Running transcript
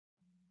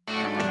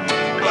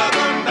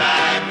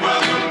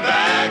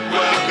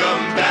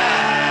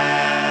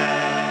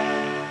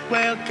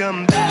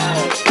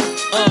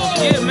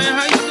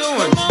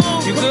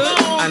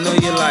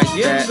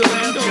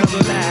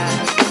like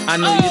that. I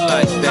know you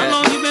like that.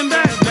 How long you been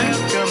back, man?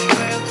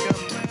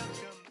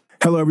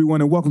 Hello,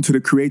 everyone, and welcome to the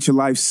Create Your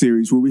Life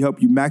series, where we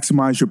help you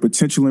maximize your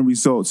potential and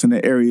results in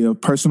the area of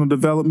personal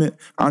development,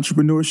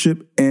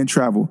 entrepreneurship, and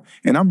travel.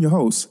 And I'm your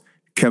host,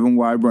 Kevin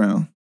Y.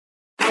 Brown.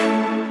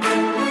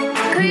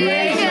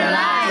 Create your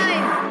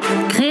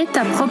life. Crée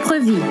ta propre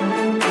vie.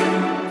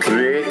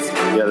 Create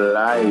your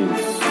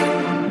life.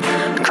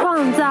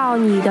 创造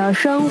你的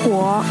生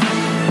活。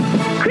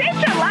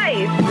 Create your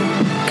life.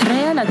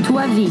 Crea la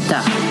tua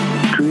vita.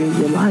 Create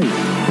your life.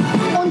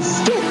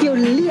 Ontdek jouw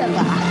leven.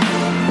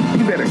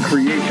 You better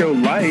create your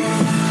life.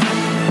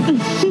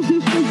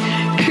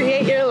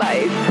 Create your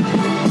life.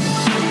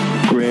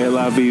 Create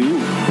la vie.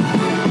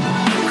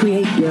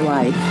 Create your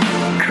life.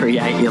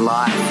 Create your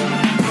life.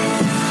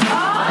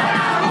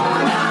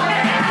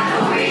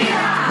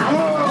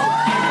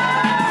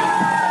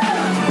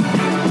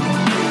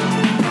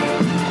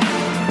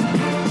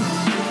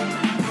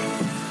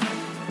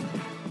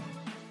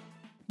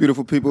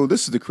 Beautiful people,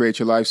 this is the Create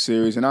Your Life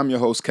series, and I'm your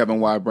host,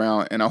 Kevin Y.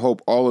 Brown, and I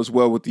hope all is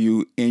well with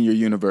you in your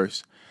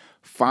universe.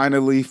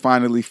 Finally,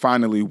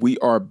 we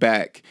are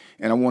back,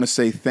 and I want to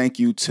say thank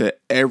you to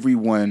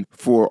everyone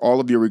for all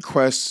of your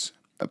requests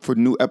for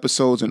new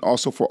episodes and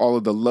also for all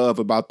of the love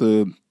about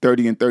the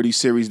 30 and 30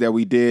 series that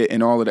we did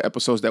and all of the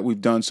episodes that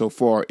we've done so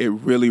far. It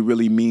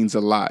really means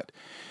a lot.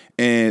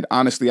 And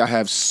honestly, I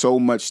have so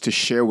much to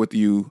share with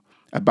you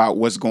about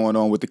what's going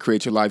on with the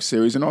Create Your Life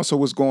series and also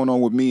what's going on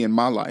with me in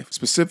my life.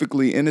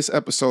 Specifically, in this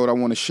episode, I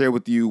want to share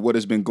with you what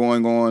has been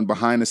going on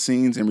behind the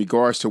scenes in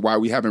regards to why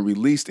we haven't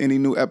released any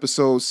new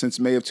episodes since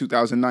May of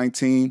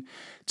 2019,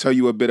 tell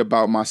you a bit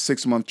about my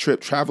 6-month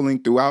trip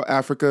traveling throughout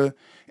Africa,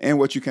 and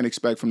what you can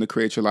expect from the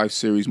Create Your Life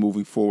series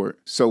moving forward.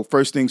 So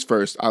first things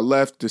first, I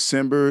left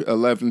December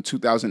 11,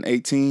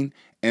 2018,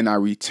 and I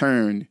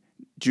returned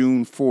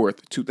June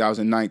 4th,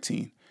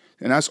 2019.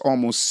 And that's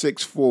almost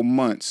 6 full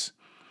months.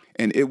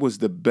 And it was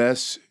the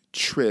best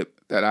trip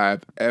that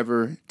I've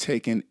ever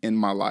taken in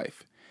my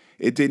life.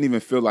 It didn't even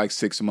feel like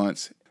 6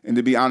 months. And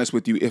to be honest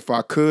with you, if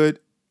I could,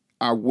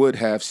 I would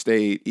have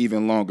stayed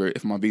even longer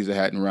if my visa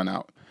hadn't run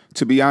out.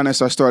 To be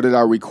honest, I started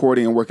out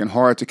recording and working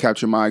hard to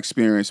capture my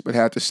experience, but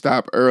had to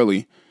stop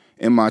early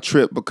in my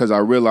trip because I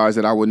realized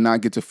that I would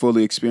not get to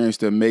fully experience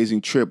the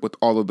amazing trip with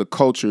all of the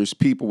cultures,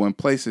 people, and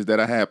places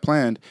that I had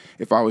planned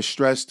if I was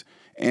stressed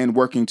and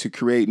working to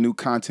create new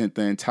content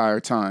the entire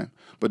time.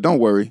 But don't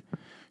worry.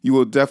 You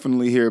will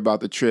definitely hear about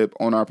the trip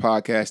on our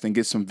podcast and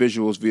get some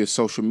visuals via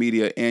social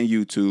media and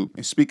YouTube.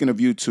 And speaking of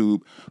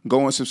YouTube,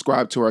 go and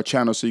subscribe to our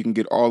channel so you can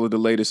get all of the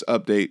latest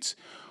updates.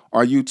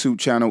 Our YouTube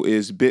channel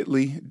is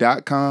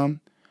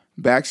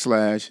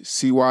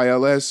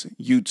bit.ly/CYLS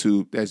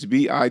YouTube. That's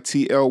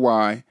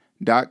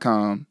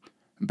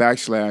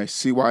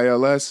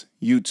bitly.com/CYLS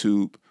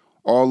YouTube,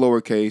 all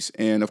lowercase,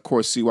 and of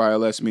course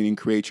CYLS meaning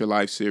Create Your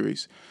Life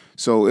series.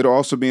 So it'll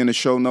also be in the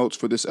show notes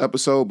for this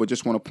episode, but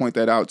just want to point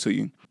that out to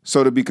you.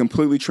 So to be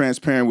completely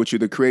transparent with you,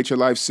 the Create Your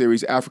Life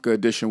series Africa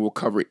edition will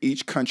cover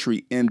each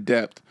country in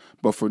depth.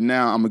 But for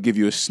now, I'm going to give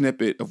you a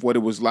snippet of what it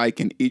was like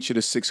in each of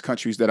the 6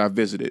 countries that I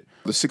visited.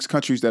 The 6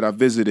 countries that I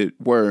visited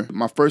were,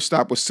 my first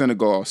stop was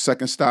Senegal,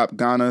 second stop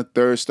Ghana,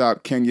 third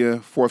stop Kenya,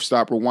 fourth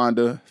stop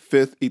Rwanda,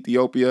 fifth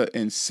Ethiopia,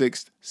 and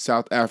sixth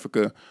South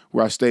Africa,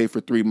 where I stayed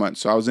for 3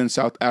 months. So I was in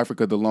South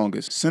Africa the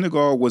longest.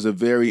 Senegal was a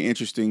very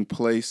interesting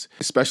place,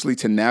 especially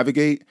to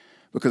navigate,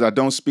 because I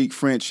don't speak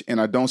French and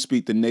I don't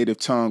speak the native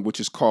tongue, which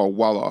is called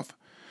Wolof.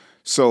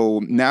 So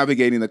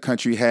navigating the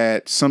country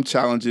had some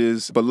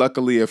challenges, but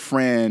luckily a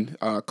friend,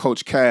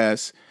 Coach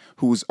Cass,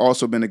 who's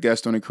also been a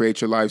guest on the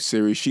Create Your Life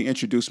series, she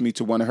introduced me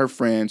to one of her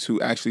friends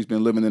who actually has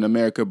been living in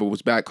America but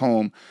was back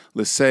home,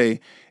 Lissay,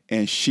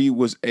 and she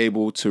was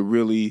able to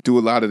really do a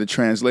lot of the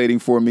translating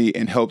for me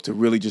and help to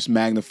really just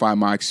magnify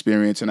my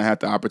experience. And I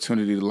had the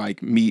opportunity to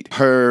meet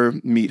her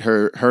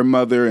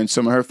mother and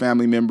some of her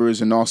family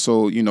members, and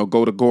also,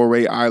 go to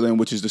Gorée Island,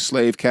 which is the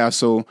slave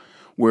castle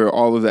where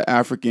all of the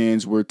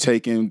Africans were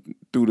taken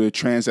through the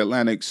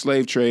transatlantic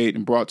slave trade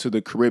and brought to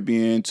the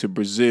Caribbean, to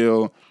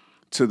Brazil,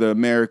 to the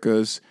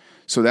Americas.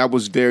 So that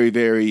was very,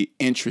 very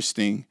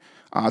interesting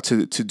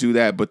to do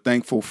that, but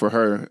thankful for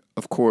her,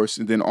 of course.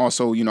 And then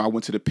also, I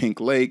went to the Pink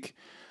Lake.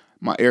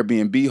 My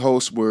Airbnb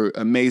hosts were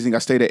amazing. I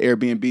stayed at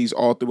Airbnbs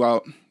all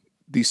throughout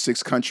these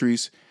 6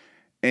 countries,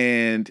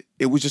 and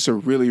it was just a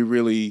really,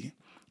 really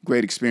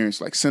great experience.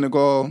 Like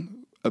Senegal,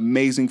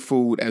 amazing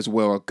food as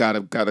well.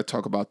 Gotta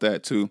talk about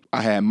that too.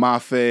 I had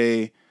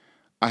mafe,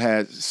 I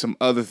had some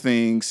other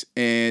things,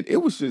 and it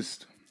was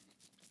just,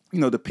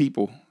 the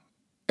people.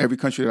 Every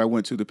country that I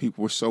went to, the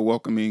people were so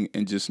welcoming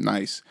and just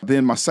nice.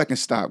 Then my second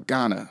stop,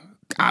 Ghana.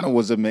 Ghana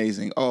was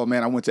amazing. Oh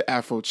man, I went to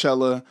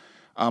Afrochella.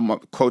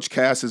 Coach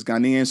Cass is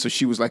Ghanaian, so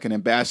she was like an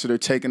ambassador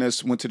taking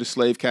us, went to the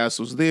slave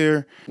castles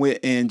there, went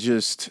and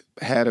just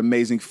had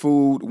amazing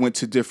food, went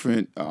to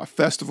different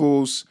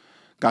festivals,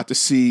 got to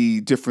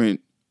see different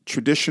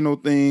traditional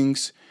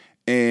things,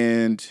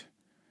 and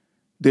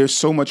there's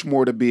so much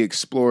more to be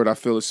explored, I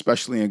feel,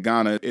 especially in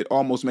Ghana. It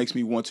almost makes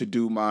me want to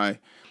do my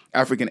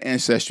African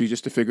ancestry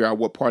just to figure out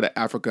what part of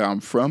Africa I'm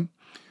from.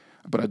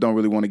 But I don't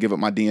really want to give up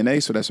my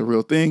DNA, so that's a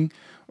real thing.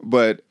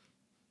 But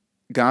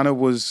Ghana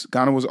was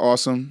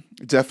awesome.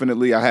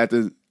 Definitely, I had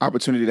the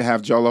opportunity to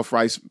have jollof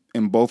rice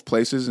in both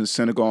places, in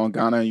Senegal and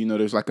Ghana. You know,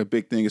 there's like a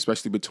big thing,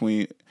 especially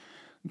between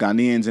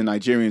Ghanaians and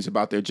Nigerians,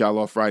 about their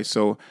jollof rice.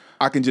 So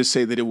I can just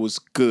say that it was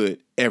good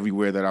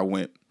everywhere that I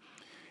went.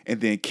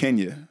 And then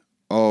Kenya.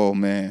 Oh,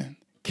 man.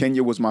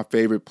 Kenya was my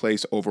favorite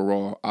place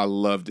overall. I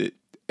loved it.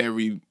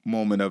 Every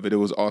moment of it. It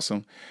was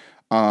awesome.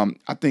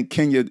 I think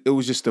Kenya, it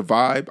was just the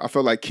vibe. I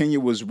felt like Kenya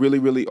was really,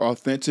 really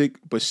authentic,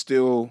 but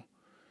still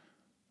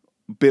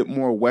a bit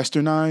more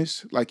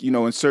westernized. Like, you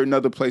know, in certain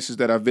other places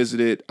that I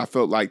visited, I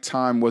felt like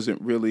time wasn't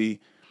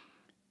really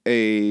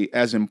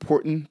as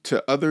important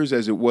to others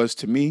as it was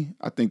to me.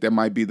 I think that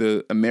might be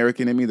the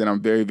American in me, that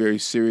I'm very, very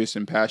serious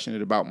and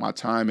passionate about my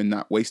time and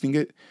not wasting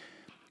it.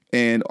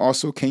 And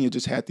also Kenya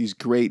just had these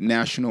great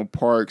national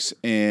parks,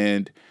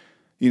 and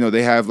you know,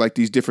 they have like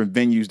these different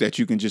venues that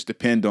you can just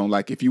depend on.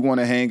 Like if you want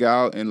to hang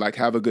out and like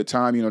have a good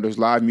time, you know, there's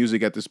live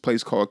music at this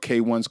place called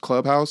K1's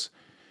Clubhouse.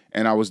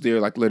 And I was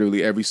there like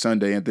literally every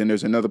Sunday. And then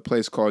there's another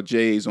place called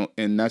Jay's,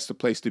 and that's the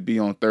place to be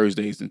on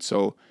Thursdays. And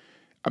so,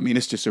 I mean,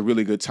 it's just a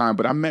really good time.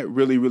 But I met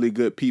really, really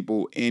good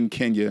people in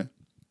Kenya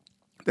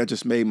that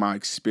just made my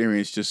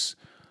experience just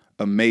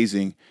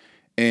amazing.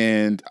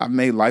 And I've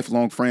made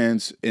lifelong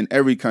friends in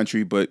every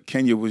country, but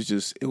Kenya was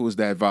just, it was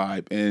that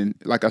vibe. And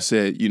like I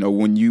said, you know,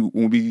 when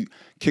we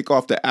kick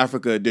off the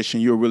Africa edition,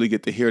 you'll really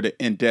get to hear the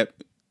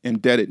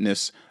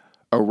indebtedness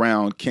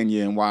around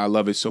Kenya and why I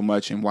love it so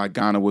much, and why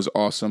Ghana was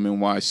awesome, and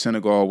why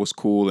Senegal was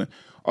cool, and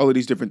all of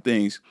these different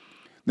things.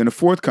 Then the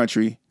fourth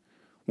country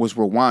was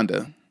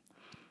Rwanda.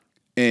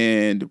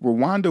 And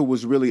Rwanda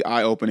was really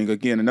eye-opening.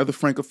 Again, another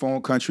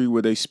Francophone country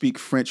where they speak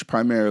French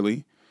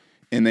primarily,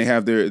 and they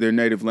have their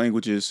native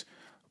languages.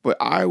 But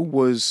I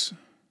was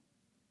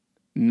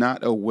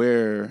not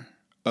aware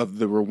of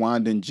the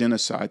Rwandan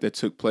genocide that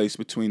took place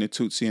between the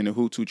Tutsi and the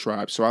Hutu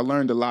tribes. So I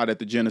learned a lot at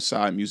the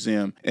Genocide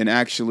Museum. And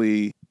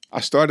actually, I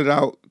started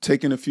out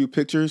taking a few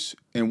pictures,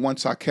 and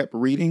once I kept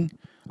reading,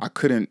 I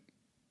couldn't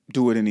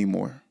do it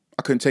anymore.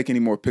 I couldn't take any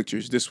more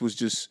pictures. This was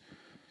just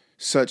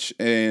such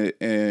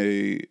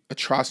a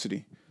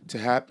atrocity to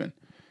happen.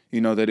 You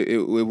know, that it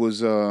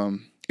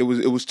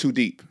was too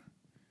deep,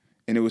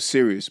 and it was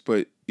serious.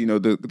 But you know,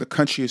 the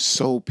country is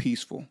so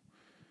peaceful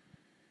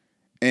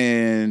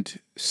and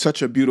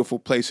such a beautiful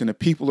place, and the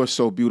people are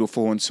so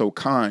beautiful and so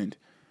kind.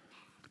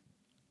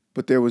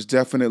 But there was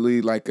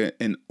definitely like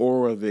an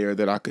aura there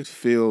that I could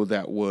feel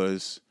that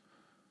was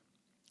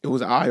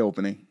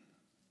eye-opening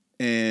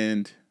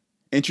and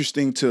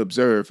interesting to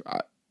observe.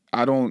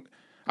 I don't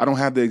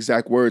have the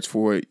exact words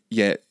for it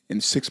yet.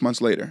 And 6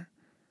 months later,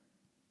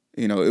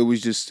 you know,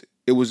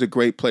 it was a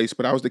great place.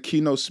 But I was the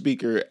keynote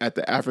speaker at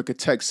the Africa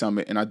Tech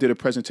Summit, and I did a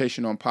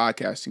presentation on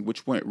podcasting,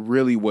 which went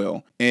really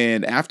well.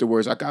 And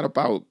afterwards, I got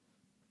about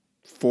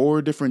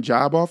 4 different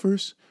job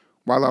offers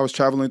while I was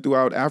traveling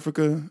throughout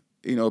Africa.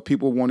 You know,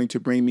 people wanting to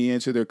bring me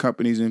into their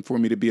companies and for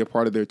me to be a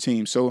part of their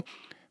team. So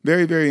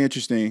very, very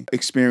interesting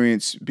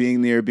experience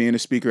being there, being a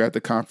speaker at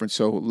the conference.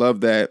 So love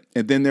that.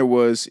 And then there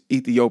was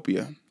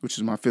Ethiopia, which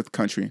is my 5th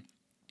country.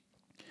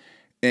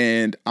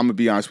 And I'm going to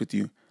be honest with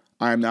you.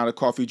 I am not a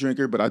coffee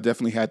drinker, but I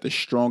definitely had the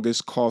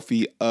strongest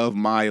coffee of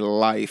my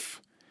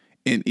life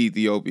in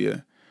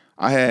Ethiopia.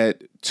 I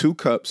had 2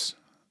 cups.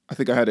 I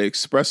think I had an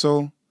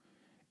espresso,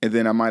 and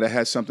then I might have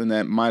had something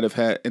that might have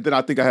had, and then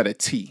I think I had a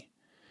tea.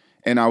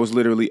 And I was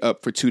literally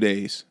up for 2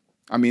 days.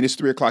 I mean, it's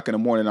 3:00 in the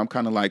morning. I'm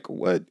kind of like,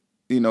 what?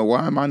 You know,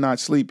 why am I not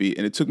sleepy?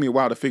 And it took me a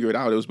while to figure it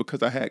out. It was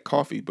because I had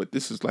coffee, but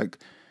this is like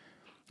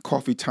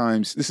coffee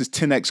times. This is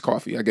 10x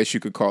coffee, I guess you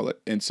could call it.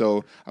 And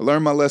so I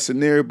learned my lesson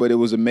there, but it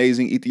was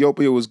amazing.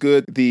 Ethiopia was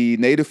good. The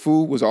native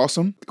food was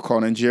awesome,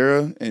 called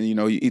injera. And, you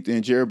know, you eat the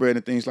injera bread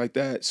and things like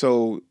that.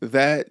 So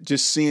that,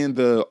 just seeing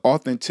the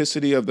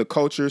authenticity of the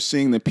culture,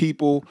 seeing the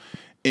people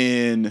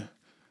in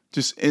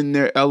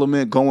their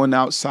element, going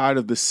outside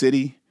of the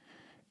city,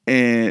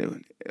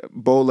 and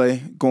Bole,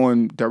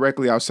 going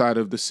directly outside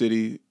of the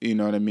city, you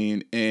know what I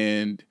mean,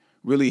 and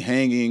really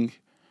hanging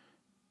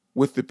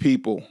with the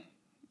people.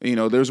 You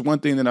know, there's one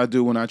thing that I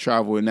do when I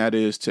travel, and that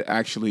is to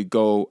actually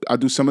go. I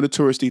do some of the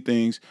touristy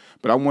things,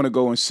 but I want to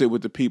go and sit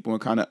with the people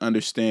and kind of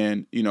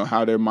understand, you know,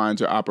 how their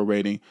minds are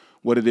operating,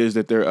 what it is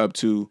that they're up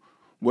to,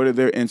 what are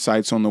their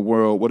insights on the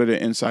world, what are their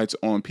insights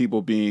on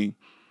people being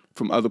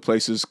from other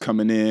places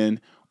coming in,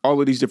 all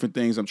of these different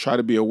things. I'm trying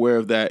to be aware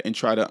of that and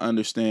try to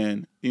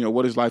understand, you know,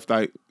 what is life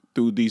like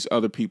through these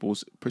other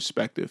people's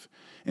perspective.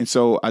 And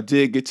so I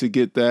did get to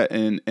get that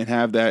and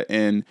have that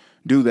and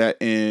do that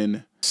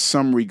in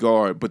some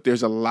regard, but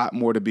there's a lot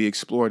more to be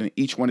explored in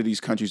each one of these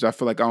countries. I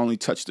feel like I only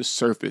touched the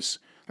surface.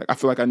 Like, I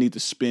feel like I need to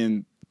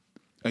spend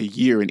a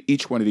year in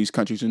each one of these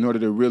countries in order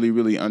to really,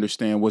 really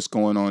understand what's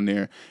going on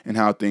there and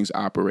how things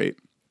operate.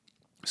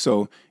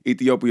 So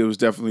Ethiopia was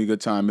definitely a good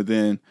time. And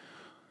then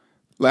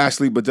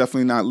lastly, but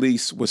definitely not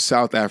least, was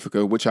South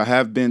Africa, which I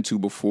have been to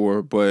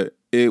before, but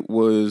it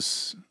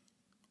was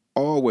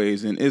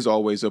always and is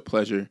always a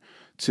pleasure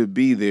to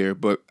be there,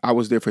 but I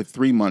was there for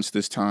 3 months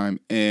this time,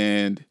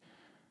 and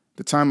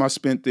the time I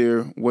spent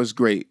there was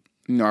great.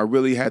 I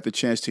really had the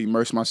chance to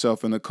immerse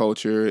myself in the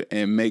culture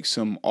and make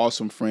some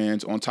awesome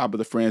friends on top of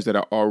the friends that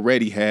I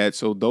already had.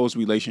 So those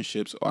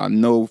relationships I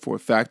know for a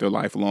fact are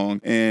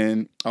lifelong.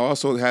 And I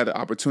also had the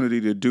opportunity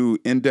to do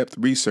in-depth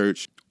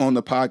research on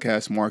the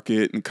podcast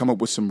market and come up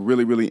with some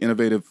really, really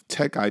innovative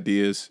tech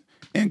ideas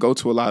and go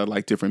to a lot of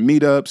like different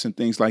meetups and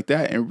things like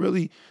that and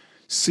really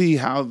see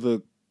how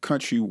the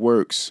country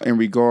works in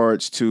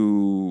regards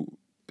to,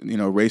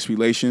 race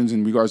relations.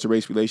 In regards to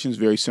race relations,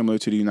 very similar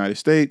to the United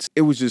States.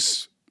 It was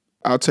just,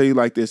 I'll tell you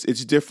like this,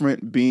 it's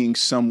different being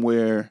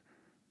somewhere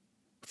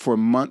for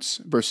months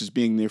versus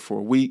being there for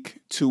a week,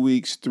 2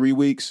 weeks, 3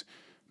 weeks,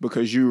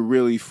 because you're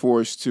really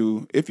forced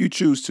to, if you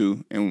choose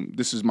to, and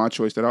this is my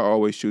choice that I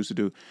always choose to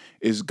do,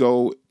 is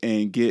go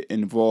and get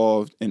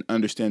involved and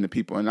understand the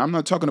people. And I'm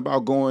not talking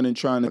about going and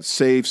trying to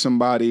save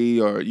somebody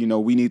or,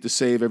 we need to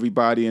save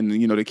everybody and,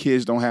 the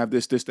kids don't have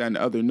this, that, and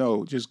the other.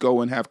 No, just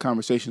go and have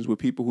conversations with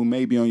people who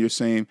may be on your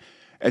same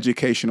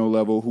educational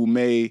level, who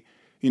may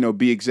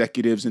be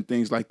executives and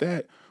things like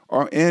that,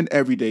 and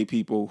everyday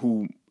people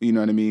who,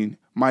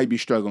 might be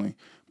struggling.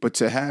 But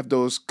to have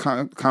those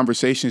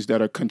conversations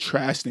that are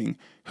contrasting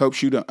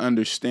helps you to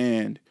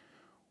understand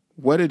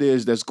what it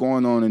is that's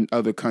going on in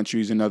other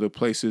countries and other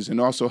places,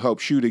 and also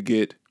helps you to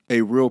get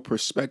a real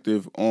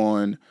perspective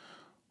on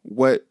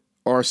what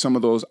are some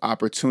of those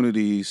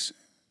opportunities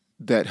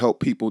that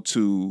help people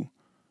to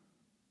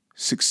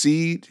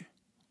succeed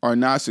or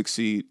not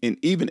succeed, and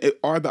even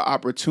are the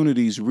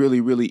opportunities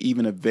really, really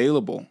even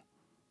available,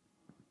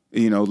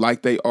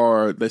 like they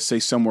are, let's say,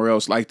 somewhere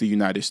else like the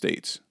United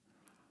States.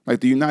 Like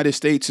the United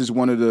States is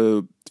one of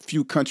the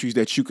few countries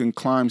that you can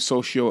climb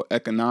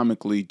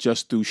socioeconomically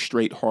just through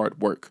straight hard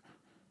work.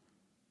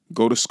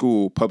 Go to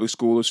school. Public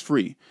school is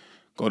free.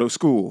 Go to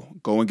school.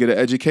 Go and get an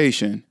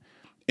education.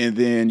 And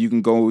then you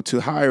can go to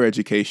higher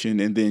education,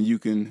 and then you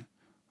can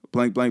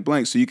blank, blank,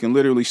 blank. So you can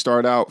literally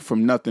start out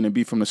from nothing and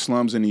be from the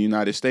slums in the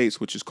United States,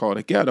 which is called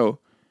a ghetto,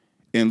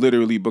 and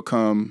literally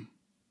become,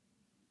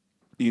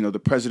 the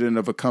president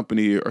of a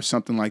company or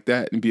something like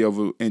that, and be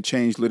able and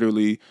change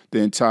literally the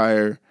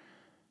entire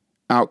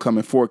outcome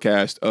and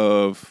forecast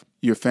of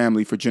your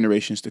family for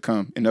generations to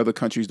come. In other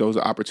countries, those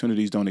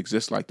opportunities don't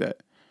exist like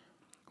that.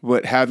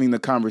 But having the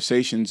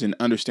conversations and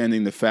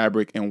understanding the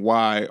fabric and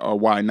why or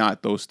why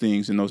not those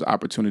things and those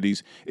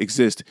opportunities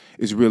exist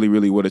is really,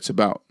 really what it's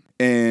about.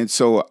 And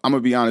so I'm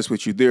going to be honest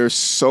with you. There are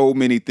so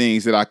many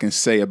things that I can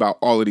say about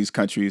all of these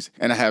countries,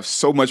 and I have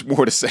so much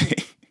more to say.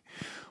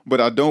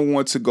 But I don't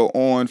want to go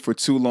on for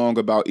too long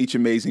about each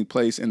amazing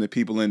place and the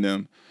people in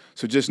them.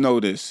 So just know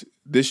this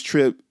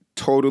trip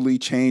totally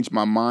changed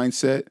my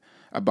mindset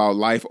about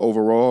life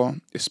overall,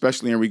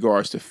 especially in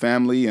regards to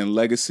family and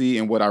legacy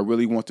and what I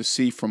really want to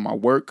see from my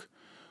work,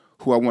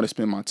 who I want to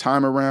spend my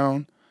time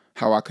around,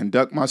 how I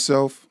conduct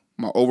myself,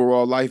 my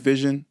overall life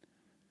vision,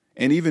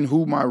 and even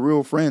who my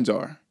real friends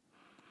are.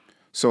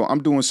 So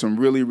I'm doing some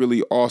really,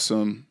 really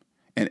awesome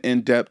and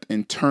in-depth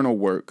internal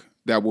work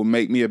that will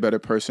make me a better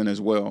person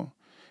as well.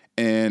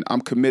 And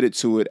I'm committed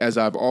to it as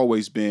I've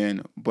always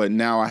been, but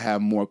now I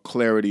have more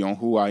clarity on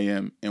who I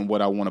am and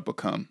what I want to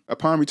become.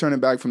 Upon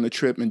returning back from the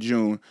trip in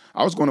June,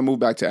 I was going to move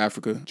back to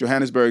Africa,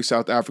 Johannesburg,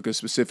 South Africa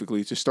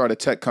specifically, to start a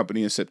tech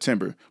company in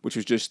September, which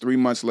was just 3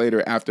 months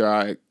later after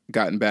I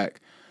gotten back.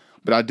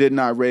 But I did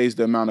not raise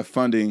the amount of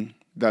funding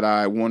that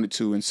I wanted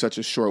to in such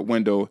a short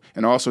window,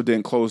 and also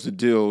didn't close the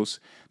deals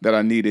that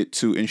I needed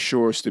to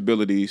ensure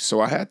stability.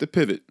 So I had to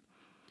pivot.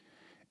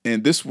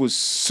 And this was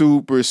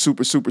super,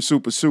 super, super,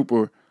 super,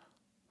 super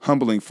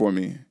humbling for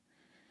me.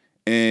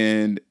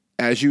 And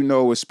as you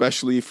know,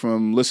 especially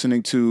from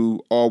listening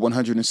to all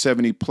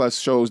 170 plus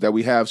shows that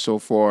we have so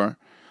far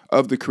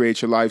of the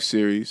Create Your Life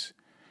series,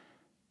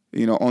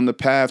 on the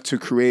path to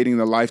creating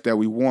the life that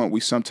we want, we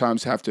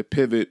sometimes have to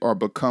pivot or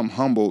become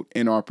humbled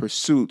in our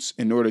pursuits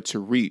in order to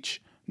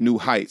reach new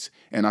heights.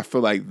 And I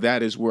feel like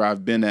that is where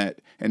I've been at,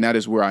 and that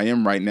is where I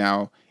am right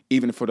now,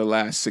 even for the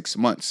last 6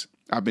 months.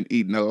 I've been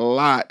eating a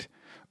lot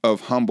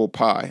of humble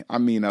pie. I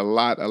mean, a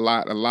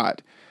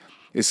lot.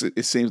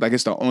 It seems like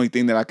it's the only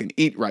thing that I can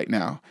eat right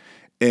now.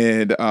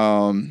 And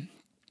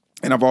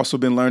I've also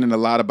been learning a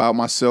lot about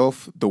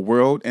myself, the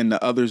world, and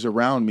the others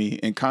around me,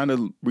 and kind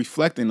of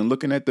reflecting and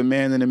looking at the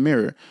man in the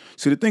mirror.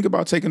 So the thing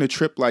about taking a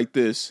trip like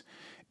this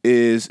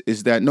is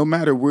that no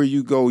matter where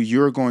you go,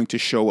 you're going to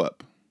show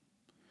up.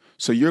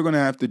 So you're going to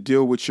have to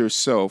deal with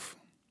yourself,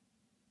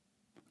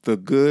 the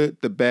good,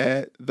 the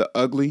bad, the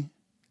ugly,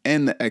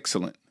 and the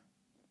excellent.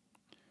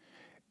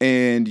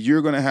 And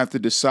you're going to have to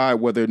decide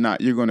whether or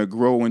not you're going to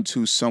grow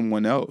into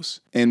someone else.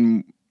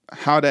 And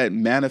how that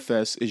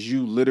manifests is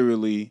you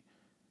literally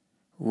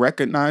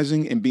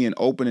recognizing and being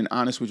open and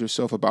honest with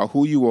yourself about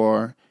who you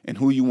are and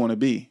who you want to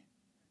be,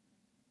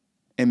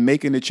 and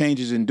making the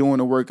changes and doing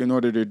the work in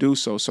order to do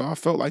so. So I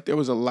felt like there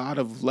was a lot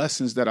of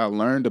lessons that I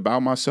learned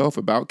about myself,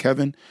 about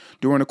Kevin,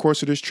 during the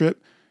course of this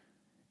trip.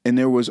 And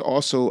there was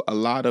also a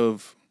lot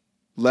of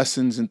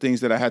lessons and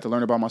things that I had to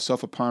learn about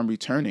myself upon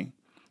returning,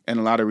 and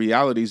a lot of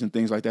realities and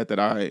things like that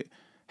I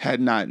had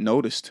not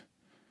noticed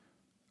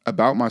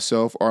about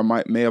myself or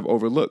may have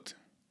overlooked.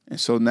 And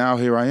so now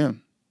here I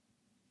am,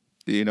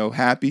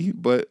 happy,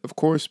 but of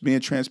course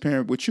being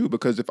transparent with you,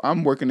 because if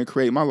I'm working to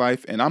create my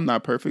life and I'm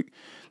not perfect,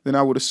 then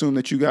I would assume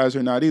that you guys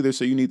are not either.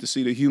 So you need to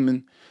see the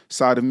human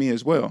side of me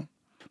as well.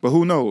 But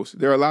who knows?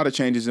 There are a lot of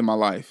changes in my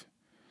life,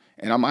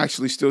 and I'm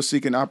actually still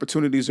seeking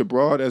opportunities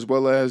abroad as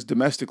well as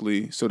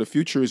domestically. So the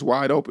future is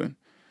wide open.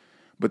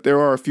 But there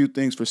are a few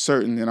things for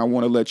certain, and I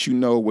want to let you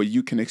know what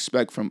you can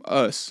expect from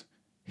us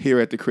here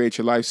at the Create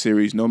Your Life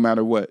series, no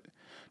matter what.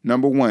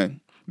 Number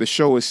one, the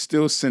show is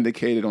still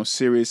syndicated on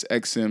Sirius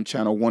XM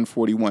channel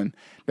 141.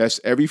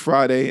 That's every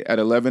Friday at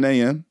 11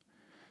 a.m.,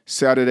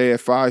 Saturday at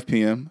 5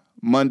 p.m.,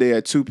 Monday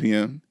at 2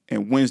 p.m.,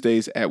 and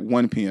Wednesdays at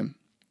 1 p.m.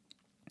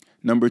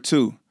 Number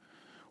two,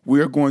 we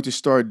are going to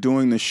start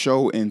doing the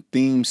show in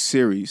theme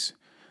series.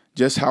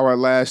 Just how our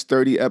last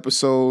 30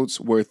 episodes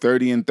were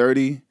 30 and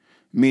 30,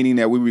 meaning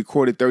that we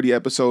recorded 30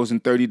 episodes in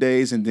 30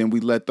 days and then we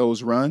let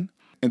those run.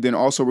 And then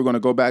also we're going to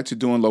go back to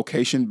doing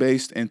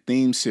location-based and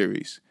theme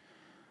series.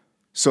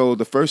 So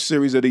the first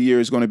series of the year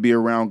is going to be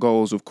around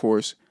goals, of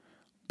course.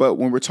 But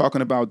when we're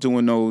talking about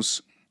doing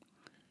those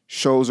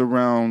shows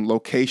around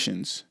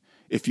locations,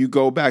 if you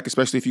go back,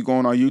 especially if you go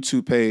on our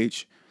YouTube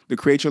page, the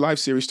Create Your Life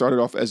series started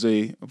off as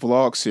a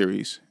vlog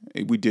series.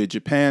 We did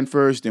Japan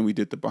first, then we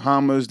did the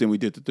Bahamas, then we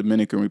did the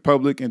Dominican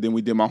Republic, and then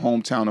we did my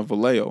hometown of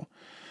Vallejo.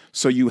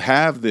 So you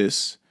have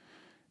these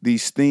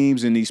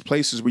themes and these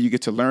places where you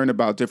get to learn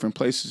about different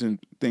places and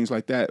things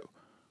like that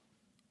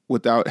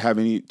without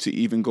having to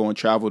even go and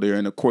travel there.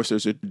 And of course,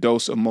 there's a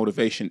dose of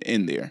motivation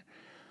in there.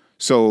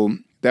 So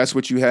that's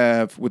what you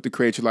have with the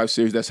Create Your Life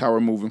series. That's how we're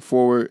moving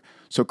forward.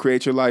 So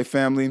Create Your Life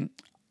family,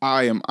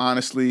 I am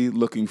honestly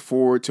looking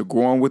forward to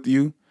growing with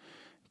you.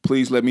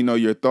 Please let me know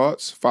your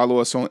thoughts. Follow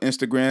us on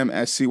Instagram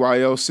at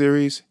CYL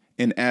Series.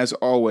 And as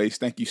always,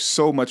 thank you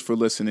so much for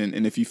listening.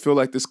 And if you feel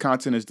like this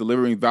content is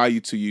delivering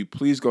value to you,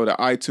 please go to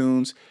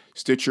iTunes,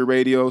 Stitcher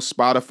Radio,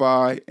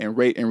 Spotify, and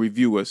rate and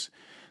review us.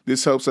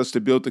 This helps us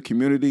to build the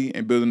community,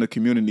 and building the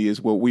community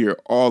is what we are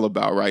all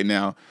about right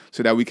now,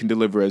 so that we can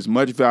deliver as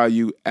much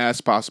value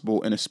as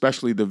possible, and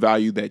especially the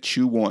value that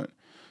you want.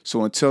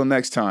 So until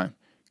next time,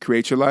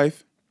 create your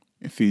life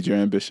and feed your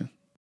ambition.